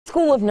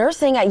School of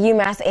Nursing at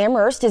UMass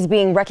Amherst is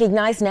being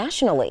recognized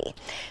nationally.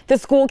 The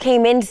school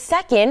came in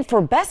second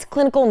for Best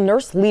Clinical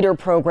Nurse Leader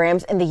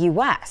programs in the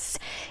U.S.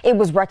 It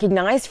was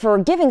recognized for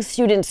giving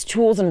students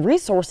tools and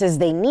resources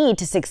they need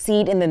to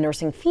succeed in the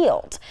nursing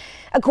field.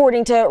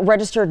 According to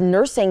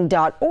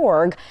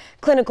registerednursing.org,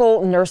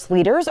 clinical nurse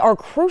leaders are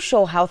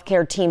crucial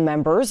healthcare team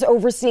members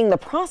overseeing the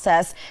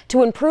process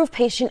to improve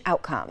patient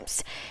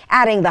outcomes.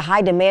 Adding the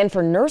high demand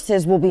for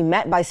nurses will be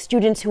met by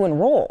students who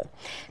enroll.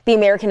 The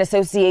American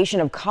Association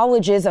of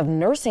Colleges of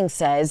Nursing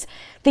says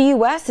the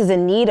U.S. is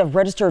in need of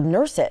registered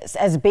nurses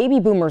as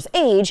baby boomers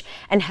age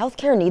and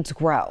healthcare needs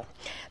grow.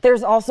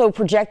 There's also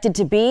projected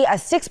to be a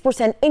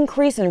 6%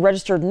 increase in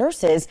registered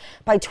nurses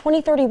by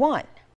 2031.